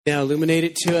Now illuminate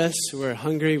it to us. We're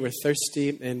hungry, we're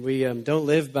thirsty, and we don't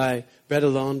live by bread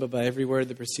alone, but by every word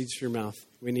that proceeds from your mouth.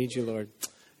 We need you, Lord.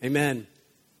 Amen.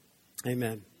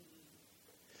 Amen.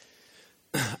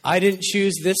 I didn't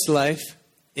choose this life.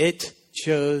 It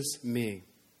chose me.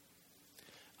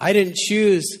 I didn't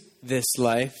choose this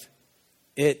life.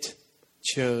 It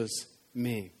chose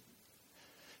me.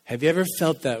 Have you ever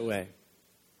felt that way?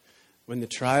 When the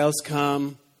trials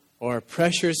come, or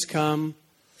pressures come,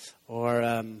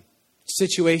 or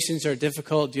situations are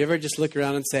difficult, do you ever just look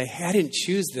around and say, hey, I didn't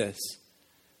choose this.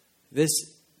 This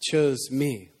chose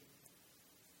me.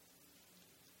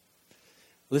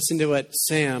 Listen to what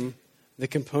Sam, the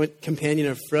companion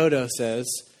of Frodo, says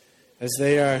as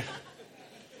they are... I'm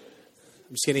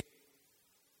just getting...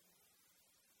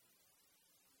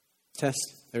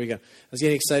 Test. There we go. I was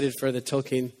getting excited for the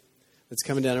Tolkien that's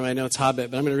coming down. I know it's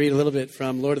Hobbit, but I'm going to read a little bit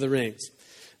from Lord of the Rings.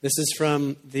 This is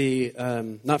from the,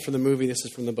 not from the movie, this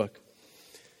is from the book.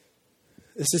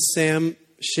 This is Sam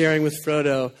sharing with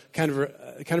Frodo, kind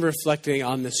of reflecting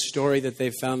on the story that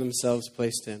they've found themselves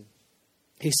placed in.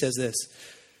 He says this,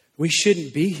 we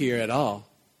shouldn't be here at all.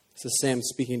 This is Sam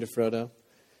speaking to Frodo.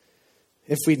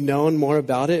 If we'd known more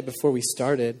about it before we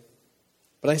started.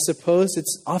 But I suppose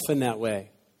it's often that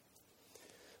way.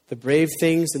 The brave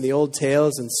things in the old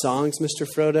tales and songs, Mr.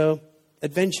 Frodo,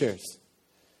 adventures,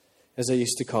 as I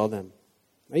used to call them.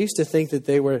 I used to think that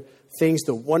they were things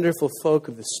the wonderful folk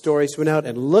of the stories went out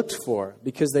and looked for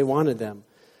because they wanted them,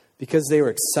 because they were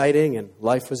exciting and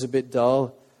life was a bit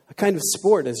dull, a kind of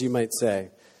sport, as you might say.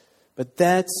 But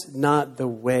that's not the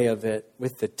way of it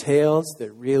with the tales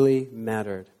that really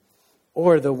mattered,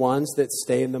 or the ones that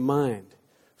stay in the mind.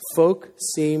 Folk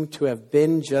seem to have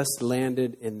been just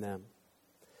landed in them.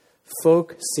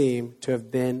 Folk seem to have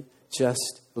been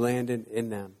just landed in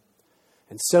them.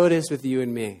 And so it is with you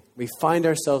and me. We find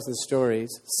ourselves in stories,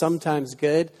 sometimes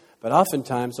good, but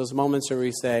oftentimes those moments where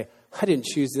we say, I didn't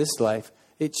choose this life,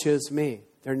 it chose me.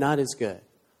 They're not as good.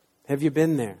 Have you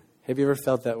been there? Have you ever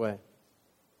felt that way?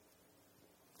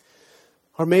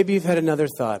 Or maybe you've had another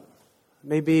thought.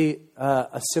 Maybe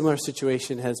a similar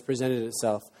situation has presented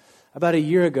itself. About a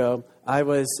year ago,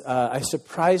 I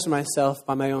surprised myself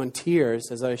by my own tears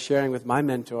as I was sharing with my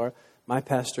mentor, my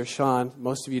pastor, Sean.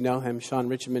 Most of you know him. Sean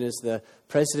Richmond is the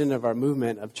president of our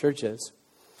movement of churches.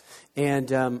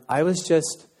 And I was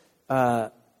just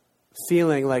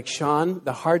feeling like, Sean,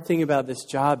 the hard thing about this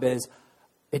job is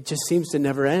it just seems to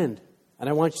never end. And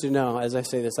I want you to know, as I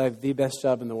say this, I have the best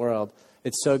job in the world.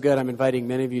 It's so good, I'm inviting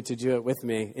many of you to do it with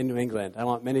me in New England. I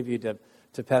want many of you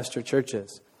to pastor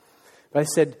churches. But I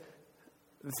said,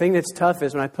 the thing that's tough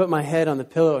is when I put my head on the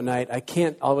pillow at night, I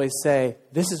can't always say,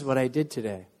 this is what I did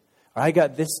today. Or I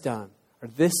got this done. Or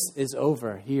this is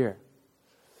over here.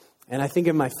 And I think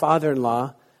of my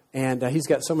father-in-law, and he's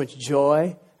got so much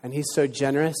joy, and he's so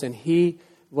generous. And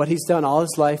what he's done all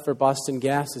his life for Boston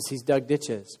Gas is he's dug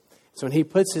ditches. So when he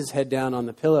puts his head down on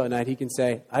the pillow at night, he can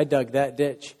say, I dug that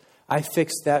ditch. I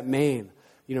fixed that main.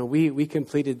 You know, we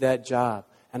completed that job.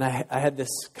 And I had this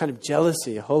kind of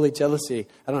jealousy, a holy jealousy.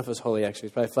 I don't know if it was holy, actually.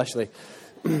 It's probably fleshly.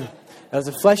 It was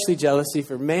a fleshly jealousy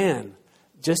for man,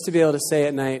 just to be able to say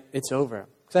at night, it's over.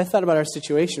 Because I thought about our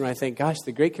situation where I think, gosh,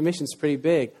 the Great Commission's pretty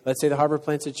big. Let's say the Harbor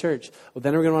plants a church. Well,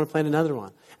 then we're going to want to plant another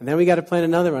one. And then we got to plant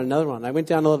another one. I went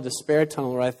down a little despair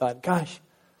tunnel where I thought, gosh,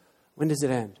 when does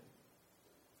it end?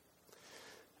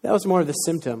 That was more of the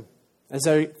symptom. As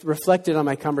I reflected on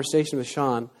my conversation with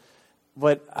Sean,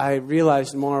 what I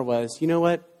realized more was, you know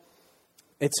what?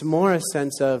 It's more a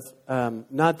sense of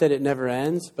not that it never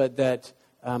ends, but that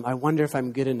I wonder if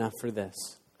I'm good enough for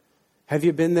this. Have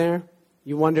you been there?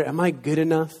 You wonder, am I good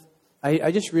enough?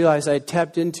 I just realized I had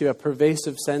tapped into a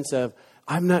pervasive sense of,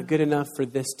 I'm not good enough for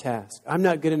this task. I'm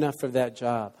not good enough for that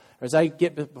job. Or as I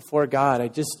get before God, I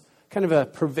just kind of a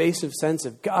pervasive sense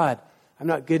of, God, I'm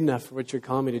not good enough for what you're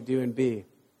calling me to do and be.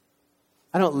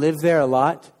 I don't live there a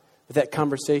lot, but that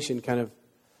conversation kind of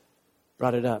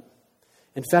brought it up.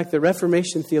 In fact, the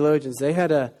Reformation theologians, they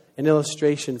had an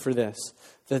illustration for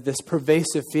this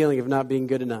pervasive feeling of not being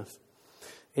good enough.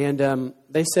 And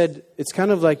they said, it's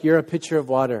kind of like you're a pitcher of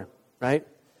water, right?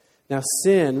 Now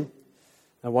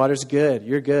water's good.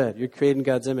 You're good. You're created in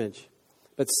God's image.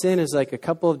 But sin is like a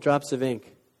couple of drops of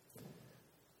ink.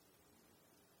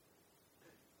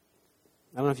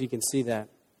 I don't know if you can see that.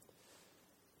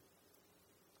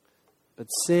 But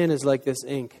sin is like this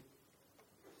ink,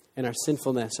 and our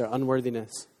sinfulness, our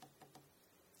unworthiness.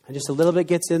 And just a little bit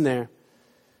gets in there.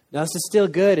 Now, this is still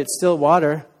good. It's still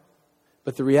water.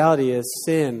 But the reality is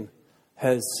sin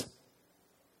has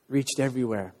reached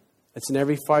everywhere. It's in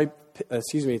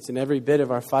every bit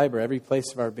of our fiber, every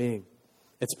place of our being.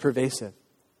 It's pervasive.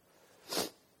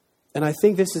 And I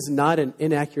think this is not an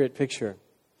inaccurate picture.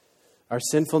 Our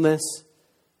sinfulness,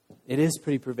 it is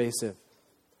pretty pervasive.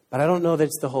 But I don't know that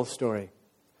it's the whole story.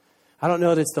 I don't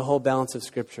know that it's the whole balance of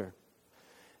Scripture.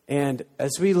 And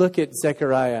as we look at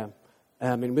Zechariah,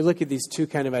 and we look at these two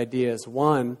kind of ideas.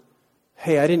 One,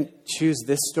 hey, I didn't choose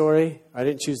this story, or I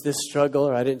didn't choose this struggle,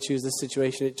 or I didn't choose this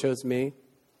situation, it chose me.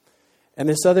 And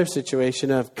this other situation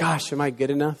of, gosh, am I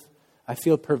good enough? I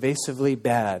feel pervasively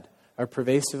bad, or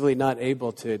pervasively not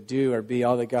able to do or be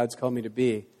all that God's called me to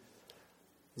be.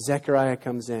 Zechariah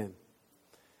comes in,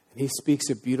 and he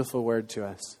speaks a beautiful word to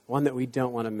us, one that we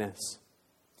don't want to miss.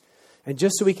 And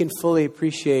just so we can fully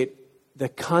appreciate the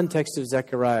context of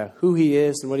Zechariah, who he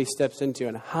is and what he steps into,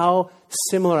 and how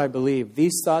similar, I believe,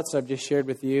 these thoughts I've just shared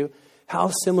with you,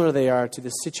 how similar they are to the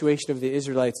situation of the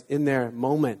Israelites in their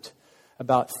moment,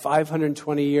 about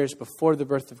 520 years before the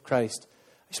birth of Christ.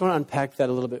 I just want to unpack that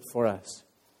a little bit for us.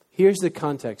 Here's the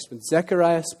context. When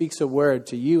Zechariah speaks a word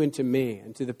to you and to me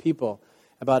and to the people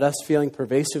about us feeling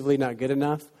pervasively not good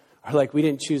enough, or like we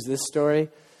didn't choose this story,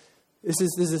 this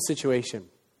is the situation.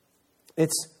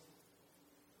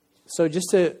 So just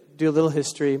to do a little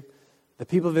history, the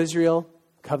people of Israel,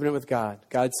 covenant with God.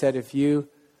 God said, if you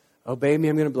obey me,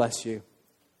 I'm going to bless you.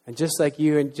 And just like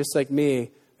you and just like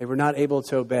me, they were not able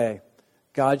to obey.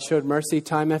 God showed mercy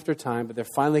time after time, but there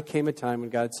finally came a time when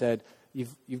God said,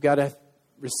 you've got to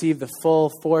receive the full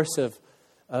force of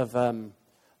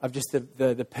just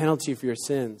the penalty for your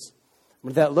sins.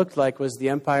 What that looked like was the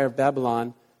empire of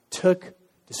Babylon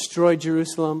destroyed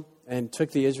Jerusalem and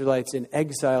took the Israelites in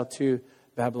exile to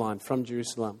Babylon from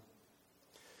Jerusalem.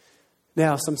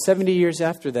 Now, some 70 years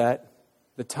after that,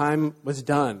 the time was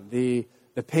done. The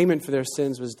payment for their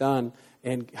sins was done.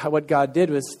 And what God did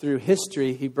was, through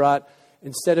history, he brought,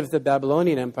 instead of the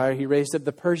Babylonian Empire, he raised up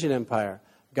the Persian Empire,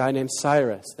 a guy named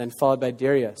Cyrus, then followed by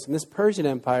Darius. And this Persian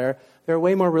Empire, they're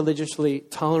way more religiously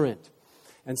tolerant.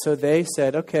 And so they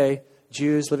said, okay,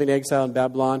 Jews living in exile in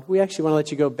Babylon, we actually want to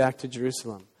let you go back to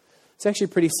Jerusalem. It's actually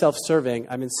pretty self-serving.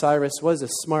 I mean, Cyrus was a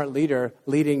smart leader,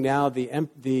 leading now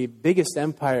the biggest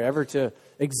empire ever to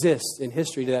exist in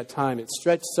history to that time. It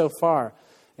stretched so far,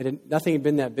 and nothing had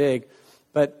been that big.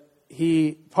 But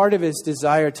part of his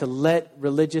desire to let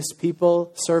religious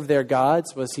people serve their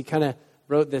gods was he kind of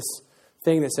wrote this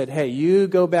thing that said, hey, you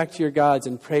go back to your gods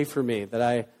and pray for me that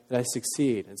I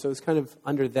succeed. And so it was kind of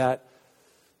under that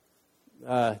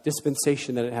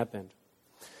dispensation that it happened.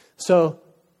 So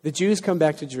the Jews come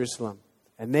back to Jerusalem,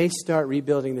 and they start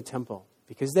rebuilding the temple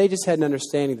because they just had an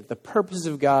understanding that the purposes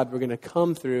of God were going to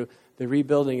come through the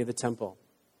rebuilding of the temple.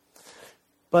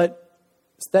 But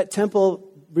that temple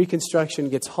reconstruction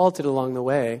gets halted along the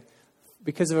way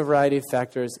because of a variety of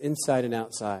factors inside and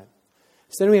outside.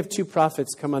 So then we have two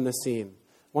prophets come on the scene.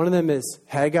 One of them is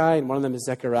Haggai, and one of them is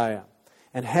Zechariah.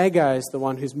 And Haggai is the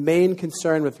one whose main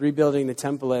concern with rebuilding the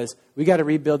temple is, we got to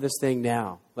rebuild this thing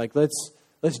now. Like, let's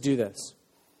do this.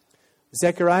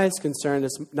 Zechariah's concern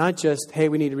is not just, hey,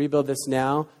 we need to rebuild this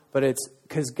now, but it's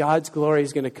because God's glory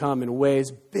is going to come in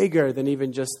ways bigger than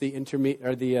even just the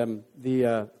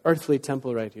earthly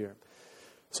temple right here.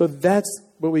 So that's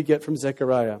what we get from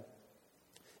Zechariah.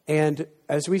 And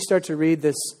as we start to read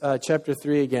this chapter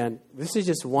 3 again, this is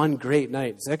just one great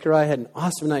night. Zechariah had an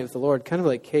awesome night with the Lord, kind of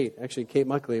like Kate. Actually, Kate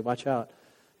Muckley, watch out.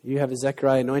 You have a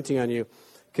Zechariah anointing on you.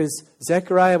 Because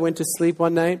Zechariah went to sleep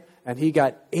one night, and he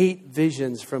got 8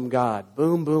 visions from God.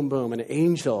 Boom, boom, boom. An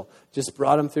angel just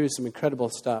brought him through some incredible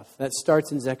stuff. That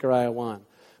starts in Zechariah 1.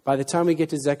 By the time we get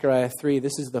to Zechariah 3,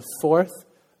 this is the 4th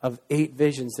of 8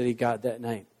 visions that he got that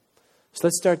night. So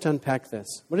let's start to unpack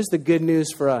this. What is the good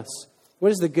news for us?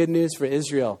 What is the good news for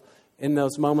Israel in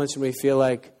those moments when we feel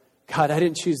like, God, I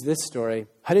didn't choose this story.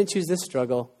 I didn't choose this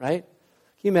struggle, right?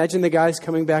 Can you imagine the guys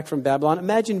coming back from Babylon?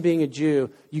 Imagine being a Jew.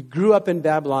 You grew up in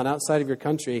Babylon outside of your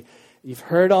country. You've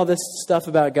heard all this stuff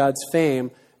about God's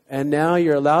fame, and now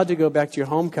you're allowed to go back to your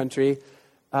home country.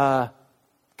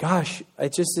 Gosh,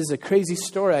 it just is a crazy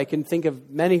story. I can think of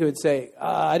many who would say,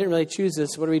 I didn't really choose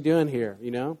this. What are we doing here,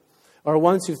 you know? Or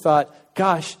ones who thought,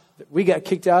 gosh, we got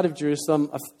kicked out of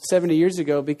Jerusalem 70 years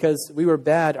ago because we were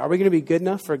bad. Are we going to be good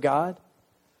enough for God?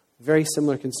 Very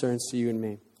similar concerns to you and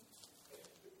me.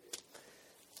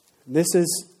 This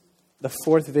is the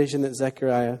 4th vision that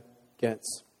Zechariah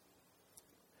gets.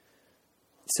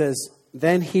 It says,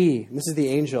 then he, and this is the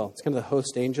angel, it's kind of the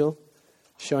host angel,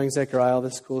 showing Zechariah all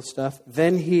this cool stuff.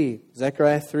 Then he,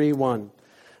 Zechariah 3:1,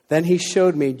 then he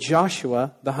showed me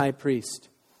Joshua, the high priest.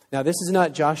 Now, this is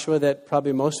not Joshua that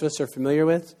probably most of us are familiar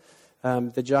with,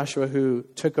 the Joshua who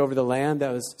took over the land.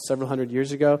 That was several hundred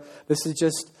years ago. This is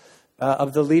just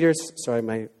of the leaders. Sorry,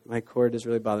 my cord is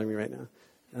really bothering me right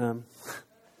now.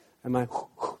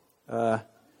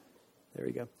 There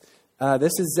we go.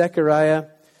 This is Zechariah.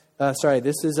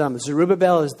 This is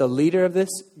Zerubbabel is the leader of this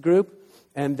group.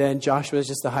 And then Joshua is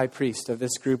just the high priest of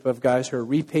this group of guys who are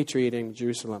repatriating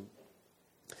Jerusalem.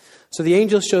 So the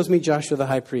angel shows me Joshua the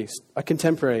high priest, a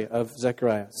contemporary of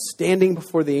Zechariah, standing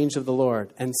before the angel of the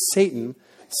Lord, and Satan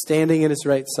standing at his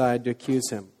right side to accuse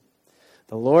him.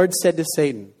 The Lord said to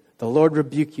Satan, "The Lord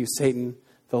rebuke you, Satan.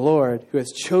 The Lord, who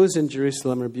has chosen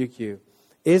Jerusalem, rebuke you.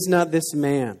 Is not this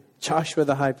man, Joshua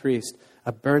the high priest,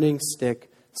 a burning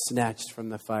stick snatched from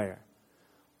the fire?"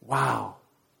 Wow.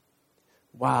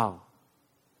 Wow.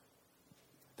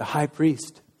 The high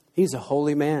priest, he's a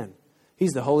holy man.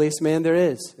 He's the holiest man there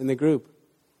is in the group.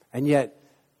 And yet,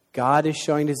 God is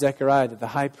showing to Zechariah that the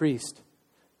high priest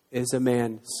is a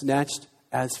man snatched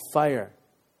as fire,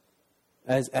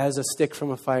 as a stick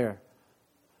from a fire.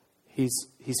 He's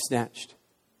snatched.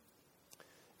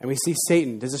 And we see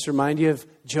Satan. Does this remind you of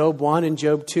Job 1 and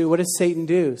Job 2? What does Satan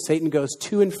do? Satan goes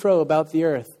to and fro about the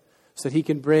earth so that he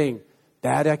can bring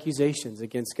bad accusations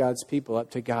against God's people up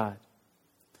to God.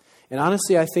 And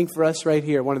honestly, I think for us right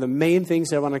here, one of the main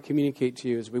things I want to communicate to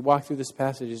you as we walk through this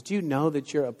passage is, do you know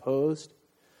that you're opposed?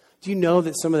 Do you know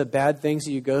that some of the bad things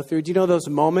that you go through, do you know those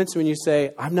moments when you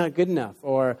say, I'm not good enough?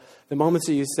 Or the moments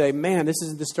that you say, man, this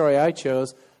isn't the story I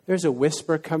chose. There's a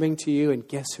whisper coming to you, and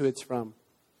guess who it's from?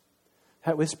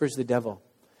 That whisper is the devil.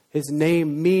 His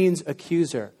name means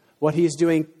accuser. What he's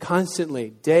doing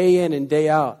constantly, day in and day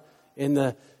out, in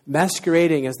the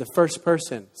masquerading as the first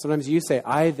person. Sometimes you say,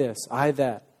 I this, I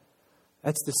that.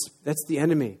 That's the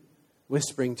enemy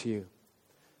whispering to you.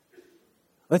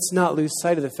 Let's not lose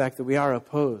sight of the fact that we are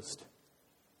opposed.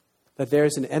 That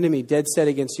there's an enemy dead set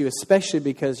against you, especially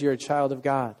because you're a child of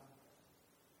God.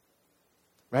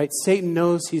 Right? Satan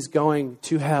knows he's going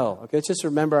to hell. Okay, let's just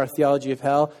remember our theology of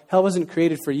hell. Hell wasn't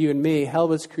created for you and me. Hell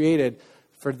was created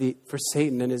for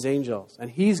Satan and his angels. And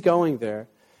he's going there,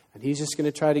 and he's just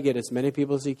going to try to get as many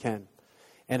people as he can.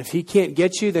 And if he can't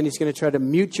get you, then he's going to try to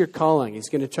mute your calling. He's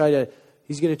going to try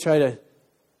to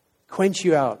quench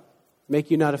you out, make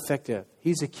you not effective.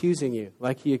 He's accusing you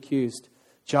like he accused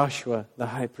Joshua, the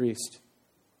high priest.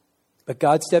 But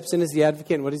God steps in as the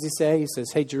advocate, and what does he say? He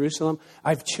says, hey, Jerusalem,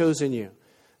 I've chosen you.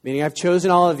 Meaning I've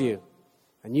chosen all of you.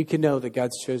 And you can know that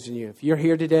God's chosen you. If you're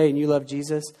here today and you love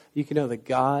Jesus, you can know that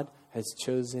God has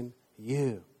chosen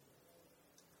you.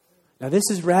 Now this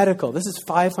is radical. This is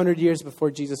 500 years before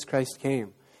Jesus Christ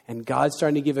came. And God's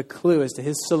starting to give a clue as to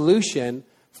his solution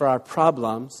for our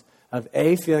problems of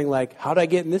A, feeling like, how did I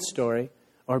get in this story?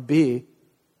 Or B,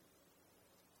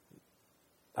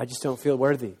 I just don't feel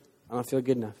worthy. I don't feel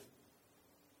good enough.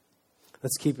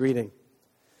 Let's keep reading.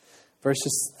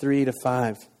 Verses 3 to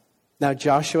 5. Now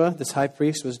Joshua, this high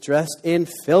priest, was dressed in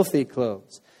filthy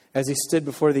clothes as he stood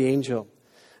before the angel.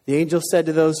 The angel said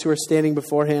to those who were standing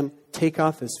before him, take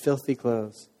off his filthy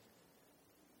clothes.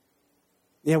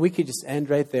 Yeah, we could just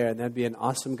end right there, and that'd be an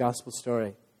awesome gospel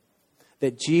story.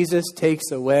 That Jesus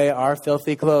takes away our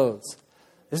filthy clothes.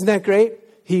 Isn't that great?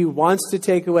 He wants to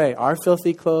take away our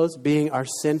filthy clothes, being our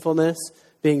sinfulness,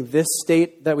 being this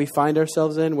state that we find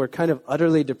ourselves in. We're kind of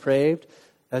utterly depraved.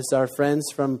 As our friends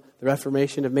from the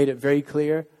Reformation have made it very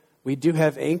clear, we do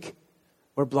have ink.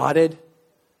 We're blotted.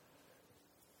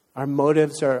 Our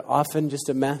motives are often just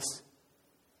a mess.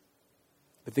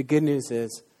 But the good news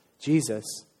is, Jesus,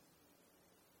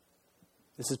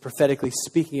 this is prophetically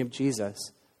speaking of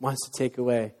Jesus, wants to take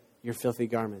away your filthy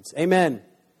garments. Amen.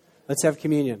 Let's have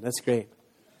communion. That's great.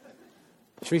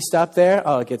 Should we stop there?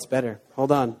 Oh, it gets better.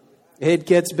 Hold on. It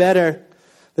gets better.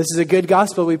 This is a good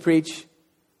gospel we preach.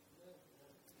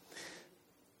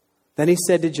 Then he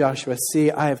said to Joshua, see,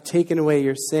 I have taken away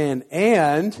your sin,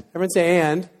 and, everyone say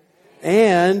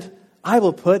and I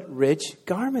will put rich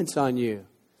garments on you.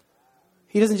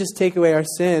 He doesn't just take away our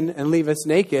sin and leave us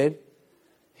naked.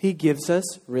 He gives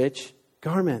us rich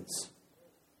garments.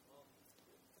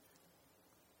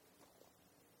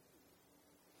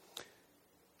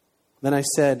 Then I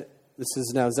said, this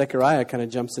is now Zechariah kind of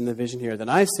jumps in the vision here. Then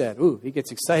I said, ooh, he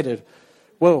gets excited.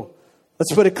 Whoa,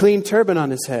 let's put a clean turban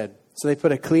on his head. So they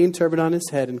put a clean turban on his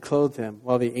head and clothed him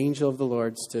while the angel of the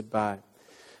Lord stood by.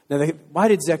 Now, why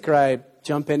did Zechariah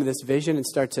jump into this vision and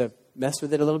start to mess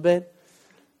with it a little bit?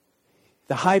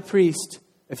 The high priest,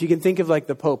 if you can think of like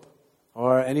the Pope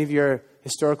or any of your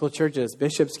historical churches,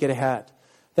 bishops get a hat.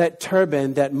 That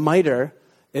turban, that mitre,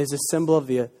 is a symbol of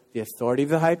the authority of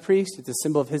the high priest. It's a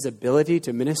symbol of his ability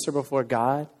to minister before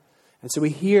God. And so we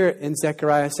hear in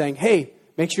Zechariah saying, hey,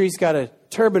 make sure he's got a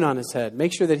turban on his head.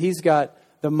 Make sure that he's got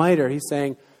the mitre. He's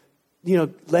saying,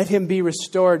 let him be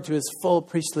restored to his full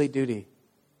priestly duty.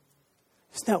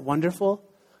 Isn't that wonderful?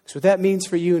 So what that means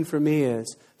for you and for me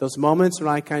is those moments when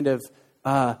I kind of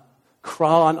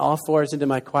crawl on all fours into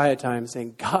my quiet time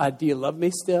saying, God, do you love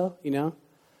me still? You know?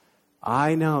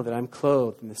 I know that I'm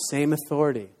clothed in the same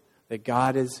authority that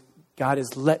God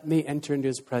has let me enter into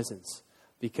his presence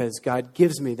because God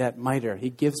gives me that mitre.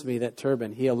 He gives me that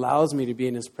turban. He allows me to be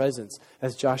in his presence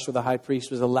as Joshua the high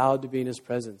priest was allowed to be in his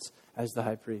presence as the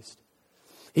high priest.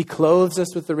 He clothes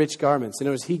us with the rich garments. In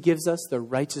other words, he gives us the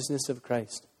righteousness of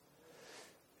Christ.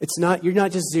 You're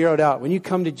not just zeroed out. When you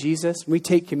come to Jesus, when we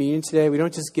take communion today, we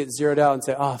don't just get zeroed out and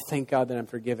say, oh, thank God that I'm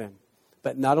forgiven.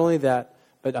 But not only that,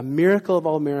 but a miracle of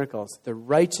all miracles, the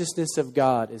righteousness of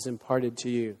God is imparted to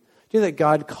you. Do you know that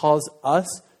God calls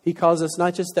us? He calls us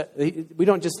not just that, we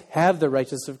don't just have the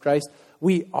righteousness of Christ,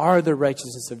 we are the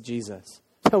righteousness of Jesus.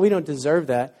 No, we don't deserve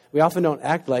that. We often don't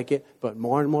act like it, but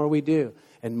more and more we do.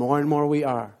 And more we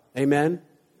are. Amen?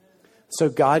 So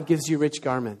God gives you rich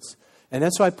garments. And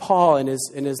that's why Paul in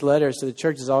his letters to the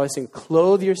church is always saying,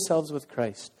 clothe yourselves with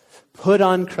Christ. Put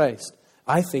on Christ.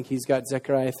 I think he's got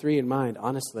Zechariah 3 in mind,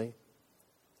 honestly.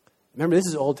 Remember, this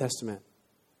is Old Testament.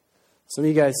 Some of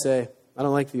you guys say, I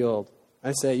don't like the Old.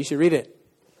 I say, you should read it.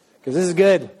 Because this is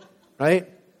good, right?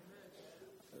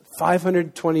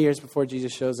 520 years before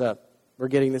Jesus shows up, we're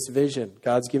getting this vision.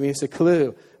 God's giving us a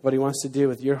clue what he wants to do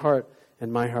with your heart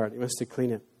and my heart. He wants to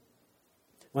clean it.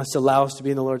 He wants to allow us to be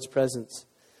in the Lord's presence.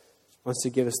 He wants to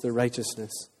give us the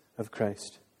righteousness of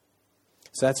Christ.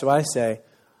 So that's why I say,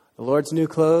 the Lord's new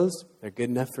clothes, they're good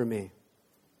enough for me.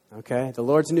 Okay? The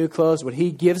Lord's new clothes, what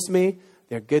he gives me,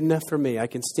 they're good enough for me. I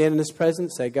can stand in his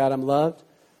presence, say, God, I'm loved.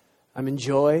 I'm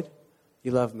enjoyed.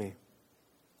 You love me.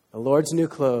 The Lord's new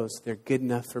clothes, they're good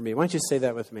enough for me. Why don't you say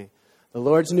that with me? The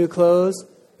Lord's new clothes,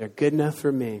 they're good enough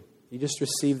for me. You just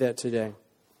received that today.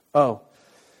 Oh,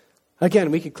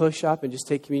 again, we could close shop and just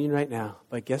take communion right now.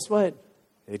 But guess what?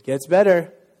 It gets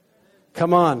better.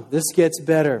 Come on, this gets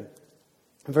better.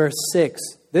 Verse 6.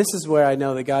 This is where I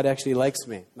know that God actually likes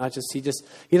me.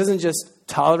 He doesn't just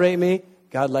tolerate me.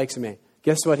 God likes me.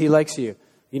 Guess what? He likes you.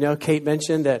 You know, Kate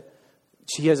mentioned that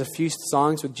she has a few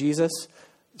songs with Jesus.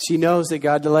 She knows that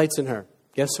God delights in her.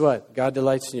 Guess what? God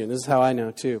delights in you. And this is how I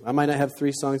know too. I might not have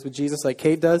 3 songs with Jesus like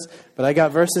Kate does, but I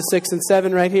got verses 6 and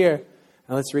 7 right here.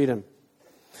 Now let's read them.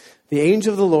 The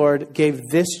angel of the Lord gave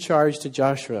this charge to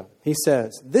Joshua. He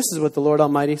says, this is what the Lord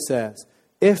Almighty says.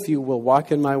 If you will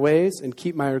walk in my ways and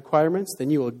keep my requirements, then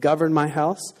you will govern my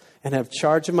house and have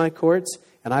charge of my courts,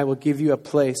 and I will give you a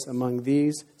place among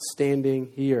these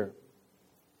standing here.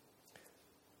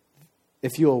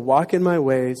 If you will walk in my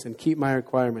ways and keep my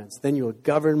requirements, then you will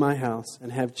govern my house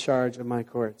and have charge of my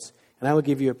courts, and I will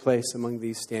give you a place among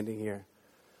these standing here.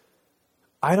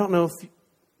 I don't know if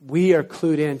we are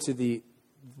clued into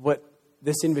what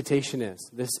this invitation is,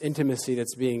 this intimacy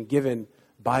that's being given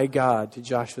by God to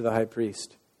Joshua the high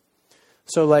priest.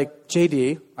 So like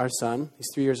JD, our son, he's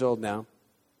 3 years old now,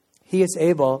 he is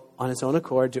able, on his own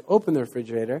accord, to open the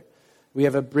refrigerator. We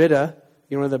have a Brita,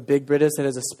 one of the big Britas that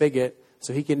has a spigot,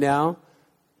 so he can now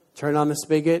turn on the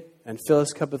spigot and fill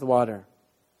his cup with water.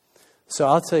 So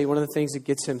I'll tell you, one of the things that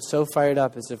gets him so fired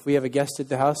up is if we have a guest at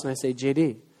the house and I say,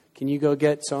 JD, can you go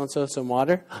get so-and-so some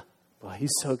water? Well,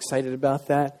 he's so excited about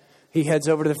that. He heads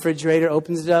over to the refrigerator,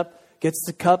 opens it up, gets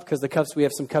the cup, because we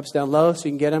have some cups down low, so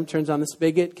you can get them, turns on the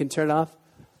spigot, can turn it off.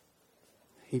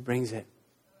 He brings it.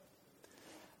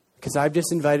 Because I've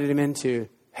just invited him into,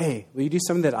 hey, will you do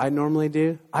something that I normally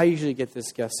do? I usually get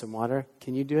this guest some water.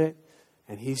 Can you do it?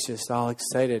 And he's just all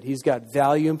excited. He's got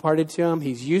value imparted to him.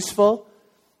 He's useful.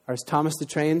 Or as Thomas the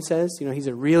Train says, he's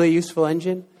a really useful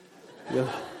engine.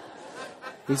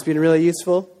 He's been really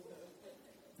useful.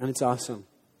 And it's awesome.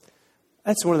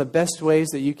 That's one of the best ways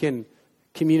that you can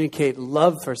communicate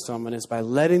love for someone is by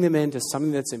letting them into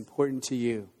something that's important to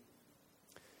you.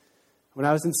 When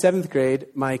I was in 7th grade,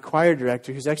 my choir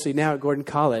director, who's actually now at Gordon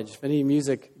College, if any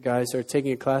music guys are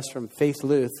taking a class from Faith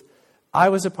Luth, I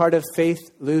was a part of Faith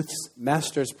Luth's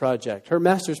master's project. Her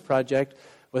master's project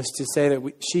was to say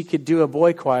that she could do a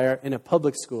boy choir in a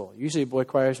public school. Usually boy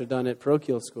choirs are done at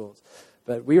parochial schools.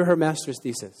 But we were her master's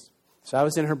thesis. So I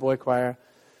was in her boy choir.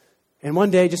 And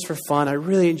one day, just for fun, I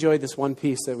really enjoyed this one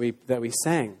piece that we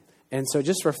sang. And so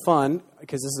just for fun,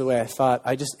 because this is the way I thought,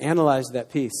 I just analyzed that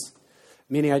piece.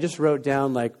 Meaning I just wrote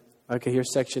down like, okay,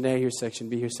 here's section A, here's section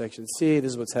B, here's section C.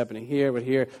 This is what's happening here, but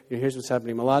here's what's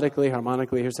happening melodically,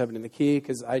 harmonically, here's what's happening in the key,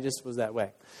 because I just was that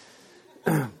way.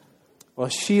 Well,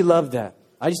 she loved that.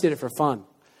 I just did it for fun,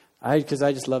 because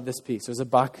I just love this piece. It was a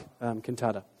Bach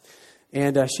cantata.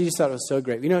 And she just thought it was so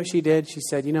great. You know what she did? She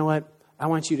said, you know what? I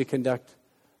want you to conduct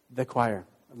the choir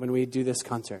when we do this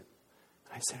concert.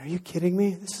 I said, are you kidding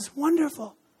me? This is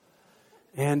wonderful.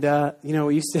 And,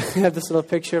 we used to have this little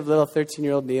picture of little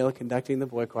 13-year-old Neil conducting the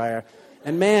boy choir.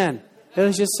 And man, It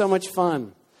was just so much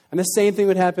fun. And the same thing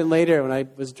would happen later when I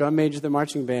was drum major of the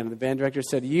marching band. And the band director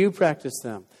said, you practice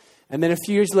them. And then a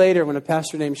few years later, when a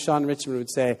pastor named Sean Richmond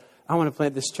would say, I want to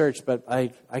plant this church, but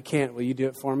I can't. Will you do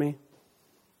it for me?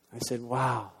 I said,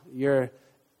 wow, you're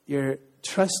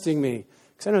trusting me.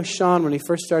 Because I know Sean, when he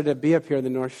first started to be up here in the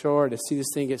North Shore to see this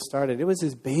thing get started, it was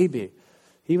his baby.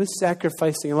 He was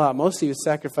sacrificing a lot. Mostly he was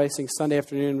sacrificing Sunday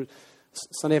afternoons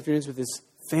with his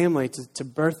family to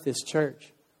birth this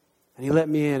church. And he let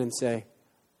me in and say,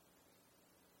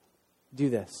 do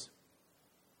this.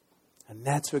 And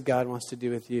that's what God wants to do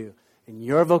with you. In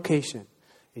your vocation,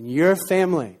 in your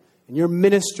family, in your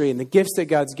ministry, and the gifts that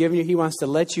God's given you, He wants to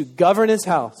let you govern His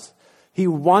house. He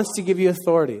wants to give you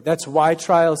authority. That's why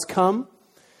trials come.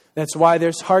 That's why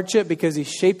there's hardship, because He's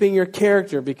shaping your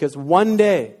character. Because one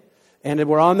day, and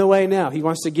we're on the way now, He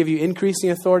wants to give you increasing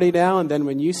authority now. And then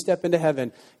when you step into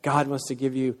heaven, God wants to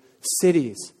give you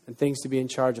cities and things to be in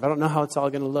charge of. I don't know how it's all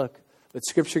going to look, but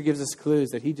Scripture gives us clues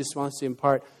that He just wants to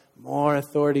impart more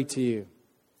authority to you.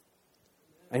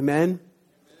 Amen?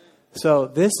 So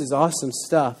this is awesome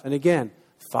stuff. And again,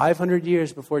 500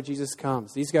 years before Jesus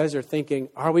comes, these guys are thinking,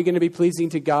 are we going to be pleasing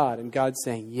to God? And God's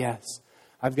saying, yes,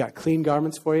 I've got clean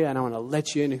garments for you, and I want to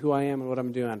let you into who I am and what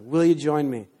I'm doing. Will you join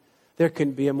me? There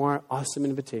couldn't be a more awesome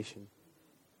invitation.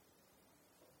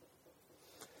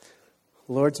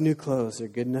 Lord's new clothes are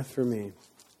good enough for me.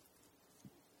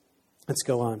 Let's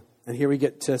go on. And here we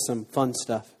get to some fun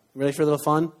stuff. Ready for a little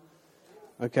fun?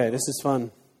 Okay, this is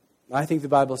fun. I think the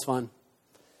Bible's fun.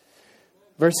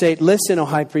 Verse 8, listen, O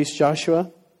high priest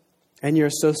Joshua, and your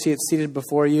associates seated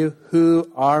before you, who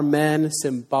are men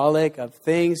symbolic of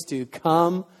things to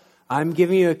come. I'm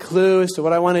giving you a clue as to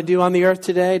what I want to do on the earth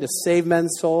today to save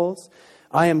men's souls.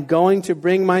 I am going to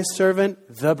bring my servant,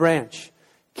 the branch,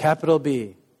 capital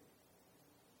B.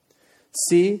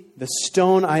 See, the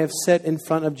stone I have set in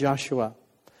front of Joshua.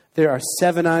 There are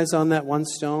 7 eyes on that one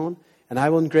stone, and I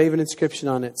will engrave an inscription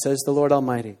on it, says the Lord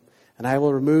Almighty, and I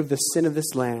will remove the sin of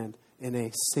this land in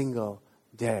a single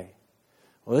day.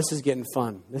 Well, this is getting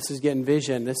fun. This is getting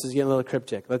vision. This is getting a little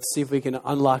cryptic. Let's see if we can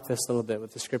unlock this a little bit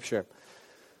with the Scripture.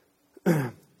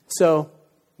 So,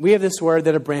 we have this word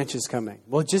that a branch is coming.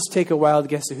 Well, just take a wild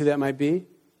guess at who that might be.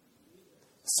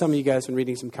 Some of you guys have been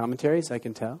reading some commentaries, I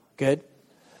can tell. Good.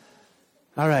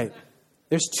 All right.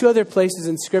 There's 2 other places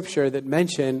in Scripture that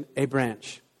mention a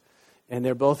branch. And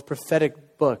they're both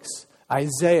prophetic books.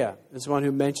 Isaiah is one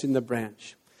who mentioned the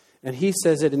branch. And he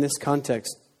says it in this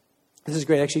context. This is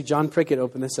great. Actually, John Prickett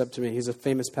opened this up to me. He's a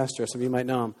famous pastor. Some of you might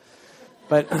know him.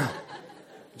 But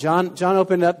John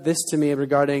opened up this to me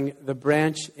regarding the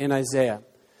branch in Isaiah.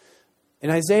 In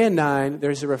Isaiah 9,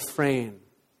 there's a refrain.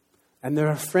 And the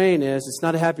refrain is, it's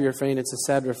not a happy refrain, it's a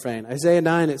sad refrain. Isaiah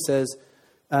 9, it says,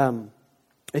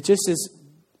 it just is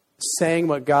saying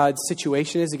what God's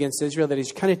situation is against Israel, that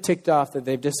He's kind of ticked off that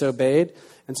they've disobeyed.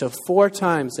 And so 4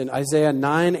 times in Isaiah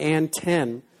 9 and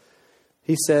 10,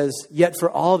 He says, yet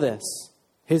for all this,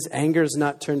 His anger is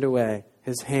not turned away.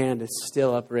 His hand is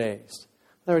still upraised.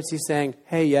 In other words, He's saying,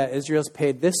 hey, yeah, Israel's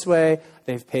paid this way.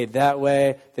 They've paid that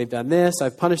way. They've done this.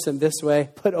 I've punished them this way.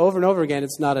 But over and over again,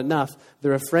 it's not enough. The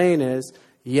refrain is,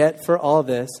 yet for all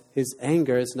this, His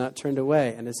anger is not turned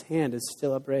away. And His hand is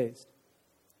still upraised.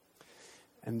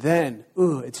 And then,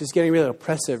 it's just getting really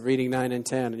oppressive reading 9 and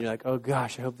 10. And you're like, oh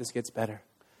gosh, I hope this gets better.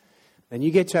 Then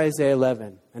you get to Isaiah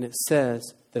 11, and it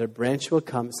says that a branch will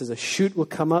come. It says a shoot will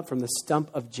come up from the stump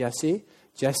of Jesse.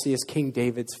 Jesse is King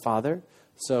David's father.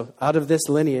 So out of this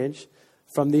lineage,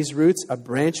 from these roots, a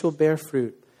branch will bear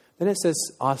fruit. Then it says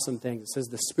awesome things. It says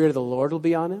the Spirit of the Lord will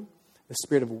be on him, the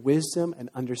Spirit of wisdom and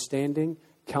understanding,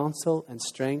 counsel and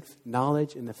strength,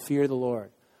 knowledge and the fear of the Lord.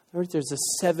 In other words, there's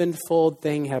a 7-fold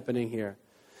thing happening here.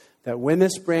 That when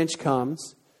this branch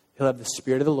comes, he'll have the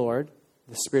Spirit of the Lord,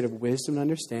 the Spirit of wisdom and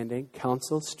understanding,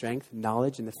 counsel, strength,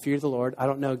 knowledge, and the fear of the Lord. I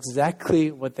don't know exactly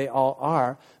what they all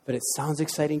are, but it sounds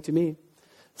exciting to me.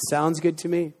 Sounds good to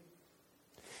me.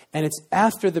 And it's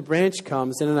after the branch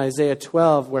comes, and in Isaiah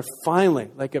 12, where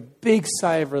finally, like a big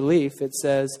sigh of relief, it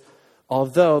says,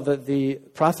 although the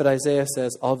prophet Isaiah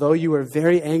says, although you were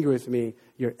very angry with me,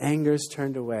 your anger is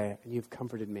turned away, and you've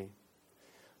comforted me.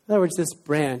 In other words, this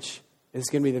branch is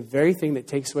going to be the very thing that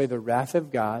takes away the wrath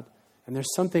of God. And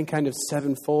there's something kind of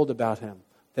 7-fold about him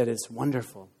that is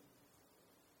wonderful.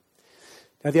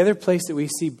 Now, the other place that we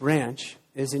see branch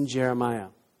is in Jeremiah.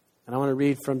 And I want to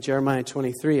read from Jeremiah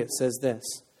 23. It says this.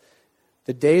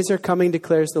 The days are coming,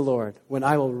 declares the Lord, when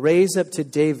I will raise up to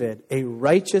David a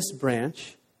righteous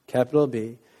branch, capital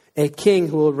B, a king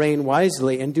who will reign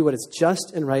wisely and do what is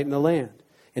just and right in the land.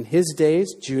 In his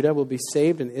days, Judah will be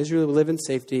saved and Israel will live in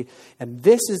safety. And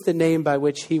this is the name by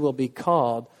which he will be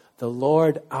called, The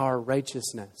Lord our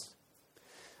righteousness.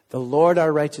 The Lord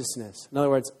our righteousness. In other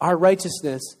words, our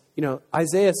righteousness,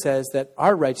 Isaiah says that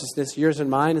our righteousness, yours and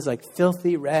mine, is like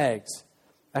filthy rags.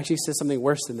 Actually, he says something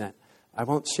worse than that. I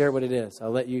won't share what it is.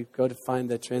 I'll let you go to find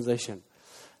the translation.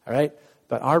 All right?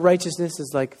 But our righteousness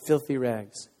is like filthy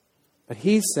rags. But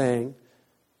he's saying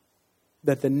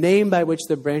that the name by which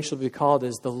the branch will be called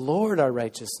is the Lord our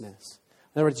righteousness.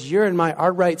 In other words, your and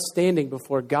our right standing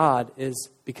before God is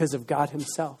because of God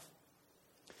himself.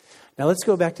 Now let's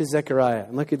go back to Zechariah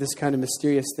and look at this kind of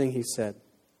mysterious thing he said.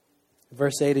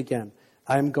 Verse 8 again.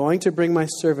 I am going to bring my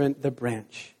servant the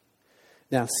branch.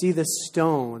 Now see the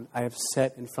stone I have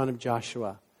set in front of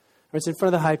Joshua. Or it's in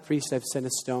front of the high priest I've set a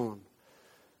stone.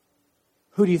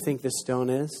 Who do you think this stone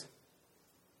is?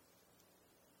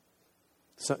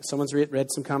 Someone's read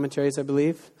some commentaries, I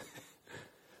believe.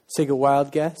 Take a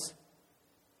wild guess.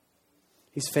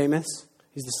 He's famous.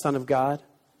 He's the Son of God.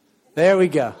 There we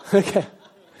go. Okay.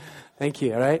 Thank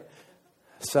you, all right?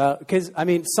 So,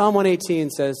 Psalm 118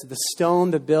 says, the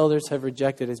stone the builders have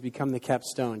rejected has become the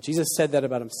capstone. Jesus said that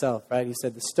about himself, right? He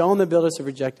said, the stone the builders have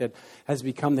rejected has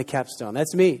become the capstone.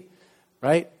 That's me,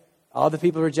 right? All the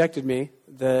people rejected me,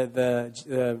 the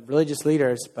religious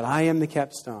leaders, but I am the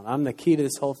capstone. I'm the key to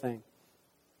this whole thing.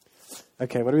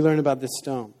 Okay, what do we learn about this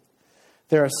stone?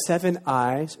 There are 7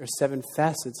 eyes or 7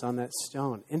 facets on that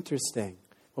stone. Interesting.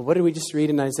 Well, what did we just read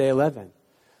in Isaiah 11?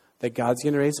 That God's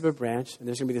going to raise up a branch, and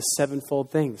there's going to be this 7-fold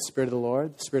thing. The Spirit of the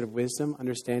Lord, the Spirit of wisdom,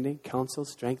 understanding, counsel,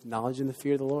 strength, knowledge, and the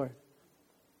fear of the Lord.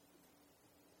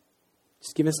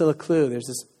 Just give us a little clue. There's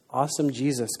this awesome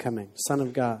Jesus coming, Son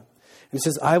of God. And it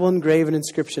says, I will engrave an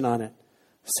inscription on it,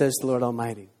 says the Lord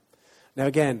Almighty. Now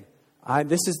again,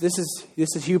 this is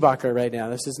Hubacher right now.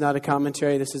 This is not a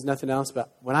commentary. This is nothing else.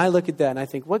 But when I look at that and I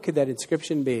think, what could that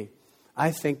inscription be?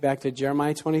 I think back to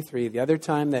Jeremiah 23, the other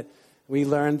time that we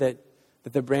learned that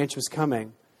the branch was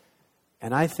coming.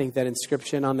 And I think that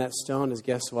inscription on that stone is,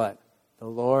 guess what? The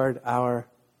Lord our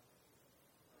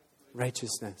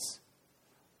righteousness.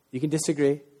 You can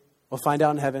disagree. We'll find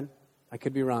out in heaven. I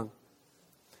could be wrong.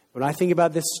 When I think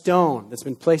about this stone that's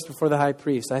been placed before the high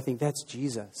priest, I think that's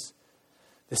Jesus.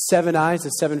 The 7 eyes, the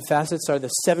 7 facets are the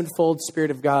 7-fold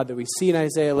Spirit of God that we see in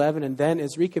Isaiah 11 and then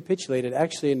is recapitulated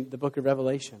actually in the book of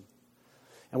Revelation.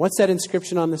 And what's that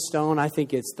inscription on the stone? I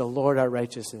think it's the Lord our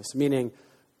righteousness, meaning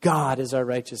God is our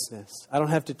righteousness. I don't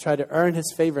have to try to earn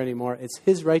his favor anymore. It's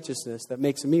his righteousness that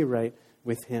makes me right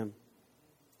with him.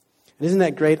 And isn't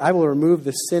that great? I will remove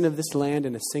the sin of this land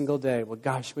in a single day. Well,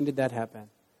 gosh, when did that happen?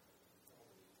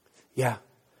 Yeah,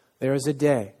 there was a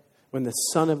day when the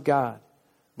Son of God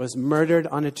was murdered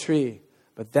on a tree.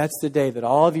 But that's the day that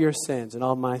all of your sins and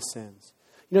all my sins.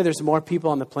 You know, there's more people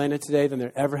on the planet today than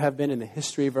there ever have been in the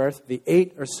history of Earth. The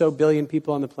 8 or so billion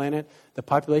people on the planet, the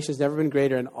population has never been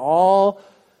greater. In all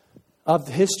of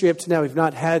the history up to now, we've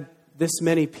not had this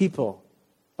many people.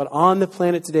 But on the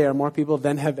planet today are more people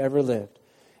than have ever lived.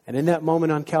 And in that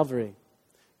moment on Calvary,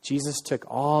 Jesus took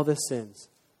all the sins,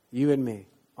 you and me,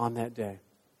 on that day.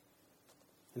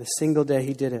 In a single day,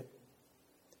 he did it.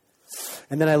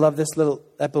 And then I love this little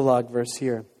epilogue verse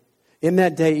here. In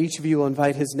that day, each of you will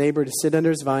invite his neighbor to sit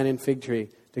under his vine and fig tree,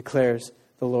 declares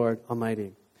the Lord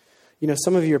Almighty. You know,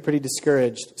 some of you are pretty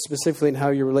discouraged, specifically in how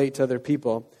you relate to other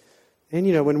people. And,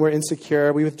 you know, when we're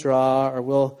insecure, we withdraw or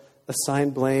we'll assign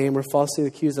blame or falsely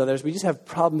accuse others. We just have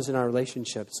problems in our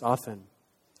relationships often.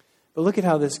 But look at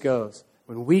how this goes.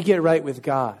 When we get right with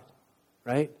God,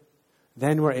 right,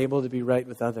 then we're able to be right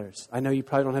with others. I know you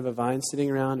probably don't have a vine sitting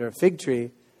around or a fig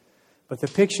tree, but the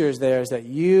picture is there is that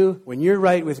you, when you're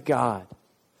right with God,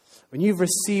 when you've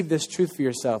received this truth for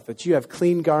yourself, that you have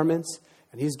clean garments,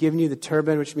 and he's given you the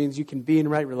turban, which means you can be in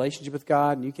right relationship with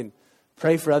God, and you can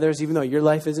pray for others, even though your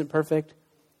life isn't perfect,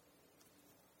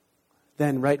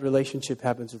 then right relationship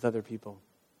happens with other people.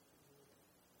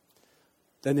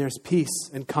 Then there's peace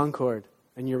and concord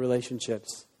in your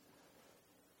relationships.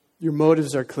 Your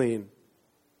motives are clean.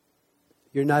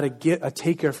 You're not a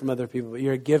taker from other people, but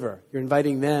you're a giver. You're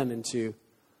inviting them into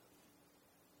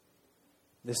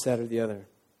this, that, or the other.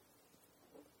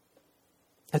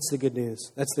 That's the good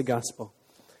news. That's the gospel.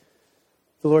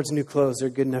 The Lord's new clothes are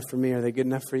good enough for me. Are they good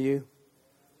enough for you?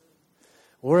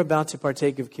 We're about to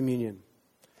partake of communion.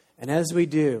 And as we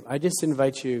do, I just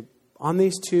invite you on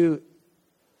these 2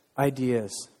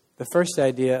 ideas. The first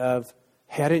idea of,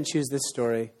 hey, I didn't choose this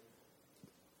story.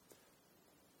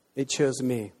 It chose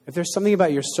me. If there's something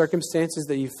about your circumstances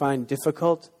that you find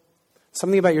difficult,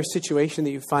 something about your situation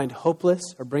that you find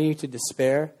hopeless or bring you to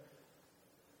despair,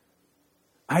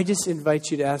 I just invite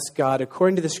you to ask God,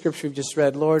 according to the scripture we've just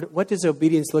read, Lord, what does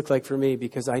obedience look like for me?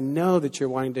 Because I know that you're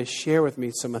wanting to share with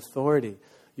me some authority.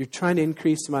 You're trying to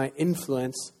increase my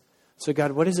influence. So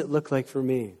God, what does it look like for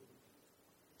me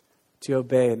to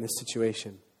obey in this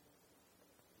situation?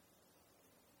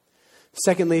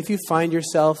 Secondly, if you find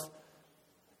yourself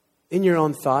in your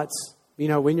own thoughts,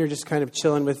 when you're just kind of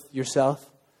chilling with yourself,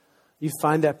 you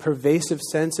find that pervasive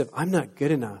sense of, I'm not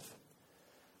good enough.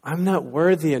 I'm not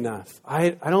worthy enough. I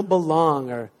don't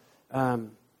belong, or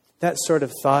that sort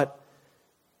of thought.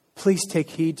 Please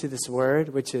take heed to this word,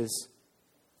 which is,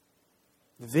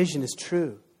 the vision is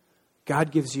true.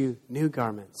 God gives you new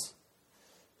garments.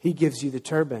 He gives you the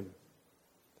turban.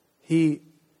 He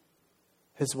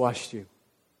has washed you.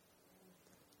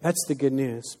 That's the good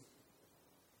news.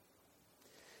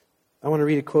 I want to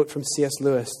read a quote from C.S.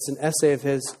 Lewis. It's an essay of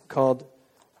his called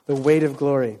The Weight of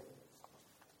Glory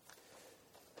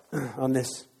on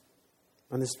this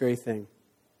very thing.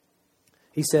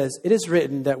 He says, "It is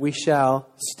written that we shall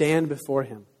stand before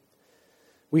him.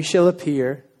 We shall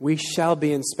appear. We shall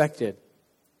be inspected.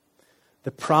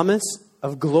 The promise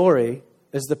of glory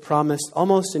is the promise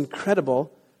almost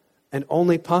incredible and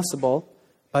only possible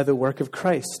by the work of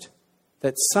Christ,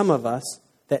 that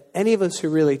that any of us who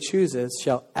really chooses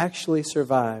shall actually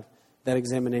survive that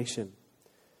examination.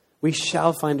 We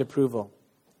shall find approval.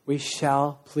 We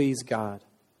shall please God.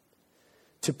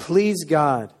 To please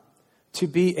God, to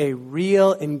be a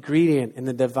real ingredient in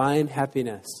the divine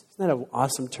happiness." Isn't that an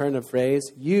awesome turn of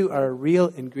phrase? You are a real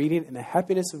ingredient in the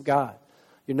happiness of God.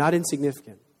 You're not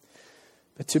insignificant.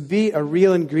 But to be a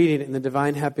real ingredient in the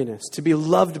divine happiness, to be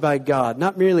loved by God,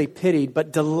 not merely pitied,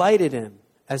 but delighted in,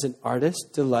 as an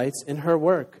artist delights in her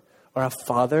work, or a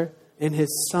father in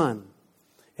his son.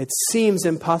 It seems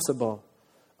impossible,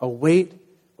 a weight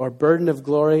or burden of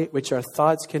glory which our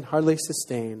thoughts can hardly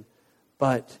sustain,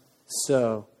 but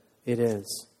so it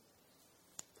is.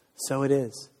 So it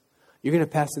is. You're going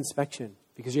to pass inspection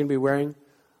because you're going to be wearing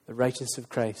the righteousness of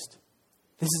Christ.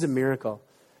 This is a miracle.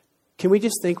 Can we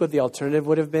just think what the alternative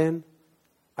would have been?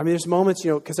 I mean, there's moments,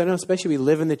 because I know especially we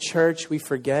live in the church, we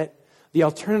forget. The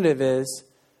alternative is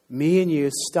me and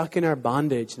you stuck in our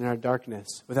bondage and our darkness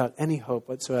without any hope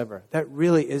whatsoever. That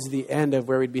really is the end of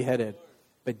where we'd be headed.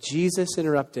 But Jesus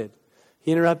interrupted.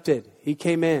 He interrupted. He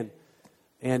came in.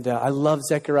 And I love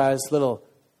Zechariah's little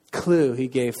clue he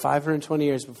gave 520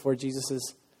 years before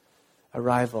Jesus'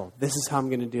 arrival. This is how I'm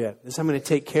going to do it. This is how I'm going to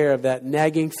take care of that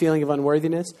nagging feeling of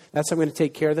unworthiness. That's how I'm going to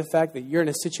take care of the fact that you're in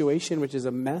a situation which is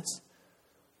a mess.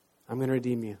 I'm going to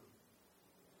redeem you.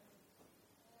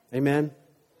 Amen?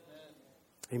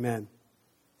 Amen.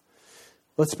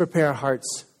 Let's prepare our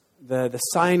hearts. The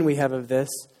sign we have of this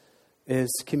is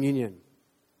communion.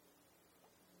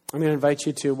 I'm going to invite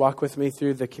you to walk with me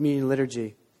through the communion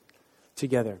liturgy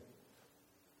together.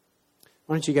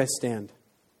 Why don't you guys stand?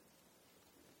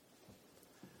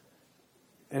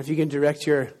 And if you can direct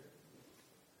your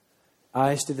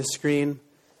eyes to the screen,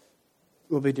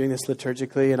 we'll be doing this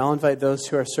liturgically. And I'll invite those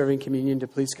who are serving communion to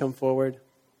please come forward.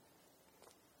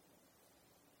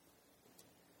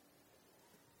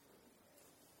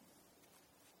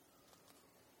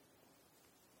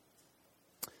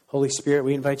 Holy Spirit,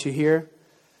 we invite you here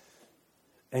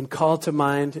and call to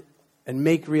mind and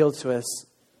make real to us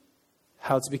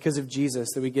how it's because of Jesus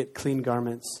that we get clean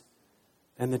garments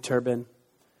and the turban,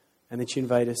 and that you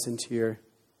invite us into your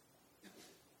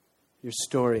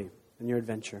story and your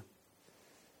adventure.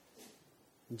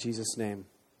 In Jesus' name.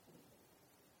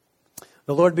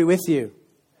 The Lord be with you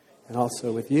and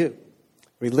also with you.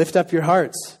 We lift up your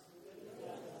hearts.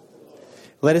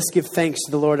 Let us give thanks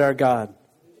to the Lord our God.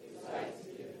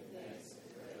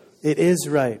 It is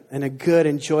right and a good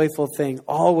and joyful thing,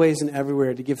 always and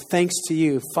everywhere, to give thanks to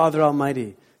you, Father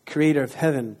Almighty, Creator of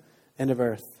heaven and of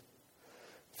earth.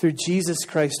 Through Jesus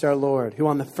Christ our Lord, who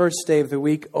on the first day of the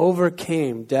week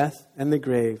overcame death and the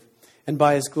grave, and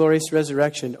by his glorious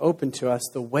resurrection opened to us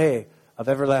the way of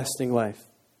everlasting life.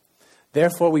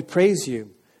 Therefore we praise you,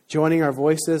 joining our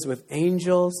voices with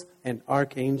angels and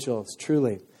archangels,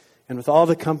 truly, and with all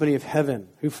the company of heaven,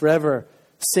 who forever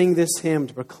sing this hymn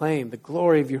to proclaim the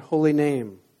glory of your holy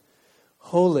name.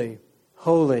 Holy,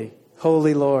 holy,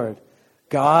 holy Lord,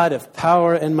 God of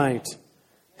power and might.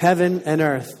 Heaven and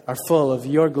earth are full of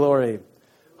your glory.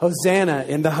 Hosanna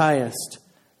in the highest.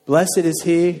 Blessed is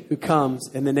he who comes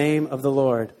in the name of the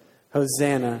Lord.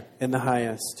 Hosanna in the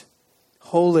highest.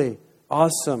 Holy,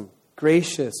 awesome,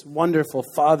 gracious, wonderful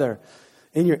Father,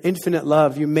 in your infinite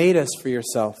love, you made us for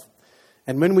yourself.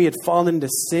 And when we had fallen into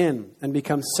sin and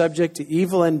become subject to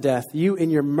evil and death, you in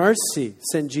your mercy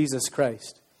sent Jesus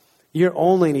Christ, your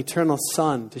only and eternal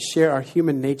Son, to share our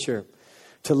human nature,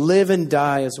 to live and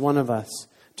die as one of us,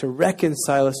 to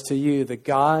reconcile us to you, the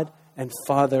God and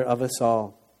Father of us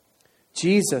all.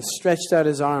 Jesus stretched out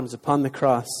his arms upon the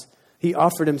cross. He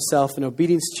offered himself in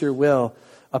obedience to your will,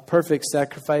 a perfect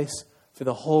sacrifice for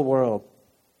the whole world.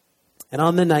 And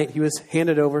on the night he was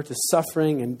handed over to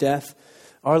suffering and death,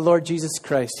 our Lord Jesus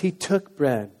Christ, he took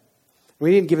bread.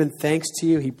 When he had given thanks to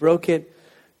you, he broke it,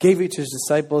 gave it to his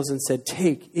disciples, and said,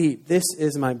 "Take, eat. This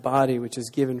is my body, which is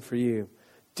given for you.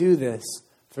 Do this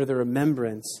for the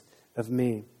remembrance of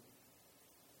me."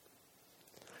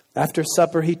 After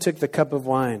supper, he took the cup of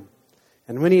wine.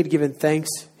 And when he had given thanks,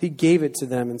 he gave it to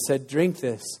them and said, "Drink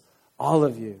this, all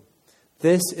of you.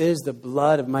 This is the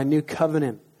blood of my new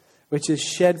covenant, which is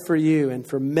shed for you and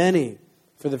for many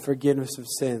for the forgiveness of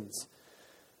sins.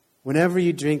 Whenever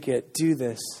you drink it, do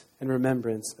this in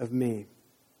remembrance of me."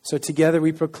 So together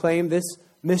we proclaim this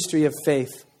mystery of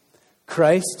faith.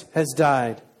 Christ has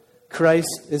died.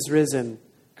 Christ is risen.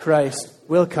 Christ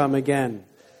will come again.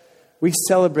 We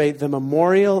celebrate the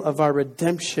memorial of our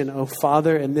redemption, O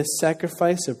Father, in this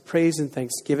sacrifice of praise and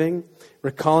thanksgiving,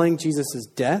 recalling Jesus'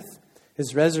 death,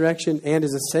 his resurrection, and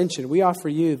his ascension. We offer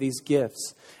you these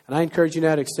gifts. And I encourage you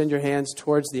now to extend your hands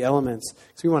towards the elements,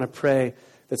 because we want to pray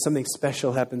that something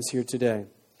special happens here today.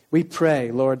 We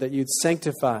pray, Lord, that you'd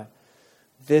sanctify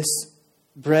this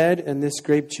bread and this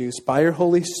grape juice by your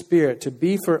Holy Spirit to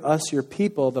be for us, your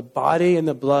people, the body and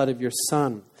the blood of your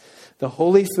Son, the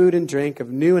holy food and drink of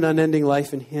new and unending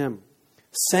life in him.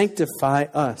 Sanctify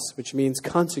us, which means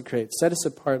consecrate. Set us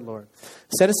apart, Lord.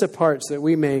 Set us apart so that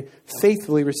we may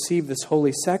faithfully receive this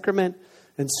holy sacrament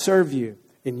and serve you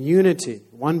in unity,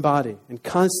 one body, in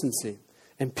constancy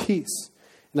and peace.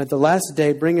 And at the last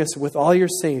day, bring us with all your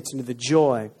saints into the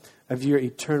joy of your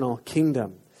eternal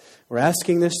kingdom. We're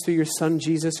asking this through your Son,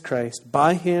 Jesus Christ,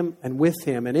 by him and with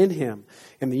him and in him,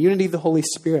 in the unity of the Holy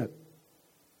Spirit.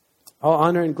 All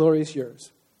honor and glory is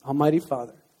yours, Almighty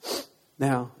Father,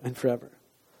 now and forever.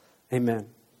 Amen.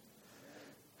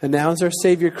 And now as our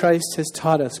Savior Christ has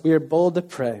taught us, we are bold to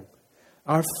pray.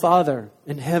 Our Father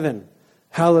in heaven,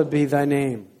 hallowed be thy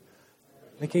name.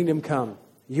 The kingdom come,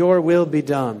 your will be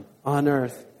done on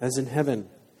earth as in heaven.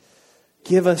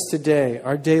 Give us today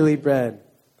our daily bread.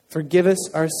 Forgive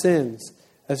us our sins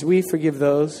as we forgive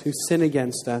those who sin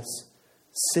against us.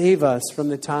 Save us from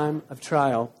the time of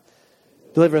trial.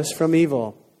 Deliver us from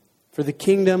evil. For the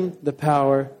kingdom, the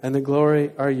power, and the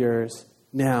glory are yours,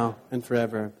 now and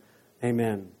forever.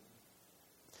 Amen.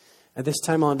 At this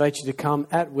time, I'll invite you to come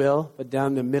at will, but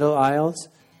down the middle aisles.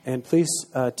 And please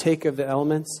take of the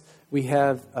elements. We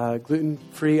have a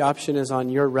gluten-free option is on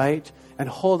your right. And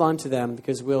hold on to them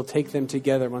because we'll take them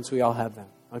together once we all have them.